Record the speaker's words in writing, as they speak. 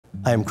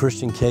I am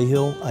Christian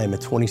Cahill. I am a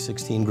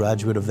 2016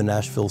 graduate of the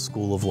Nashville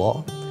School of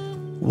Law.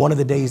 One of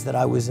the days that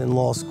I was in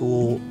law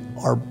school,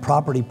 our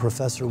property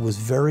professor was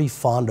very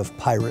fond of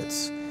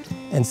pirates.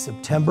 And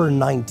September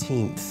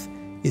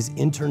 19th is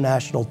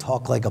International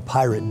Talk Like a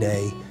Pirate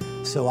Day.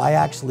 So I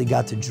actually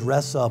got to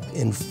dress up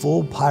in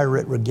full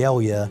pirate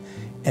regalia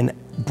and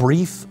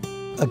brief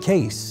a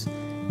case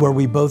where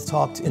we both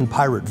talked in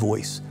pirate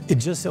voice. It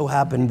just so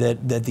happened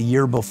that the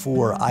year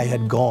before I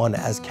had gone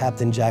as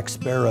Captain Jack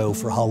Sparrow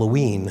for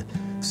Halloween,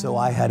 so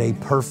I had a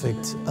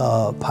perfect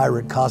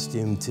pirate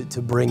costume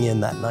to bring in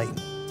that night.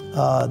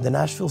 The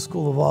Nashville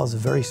School of Law is a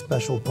very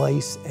special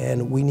place,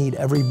 and we need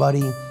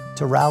everybody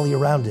to rally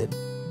around it.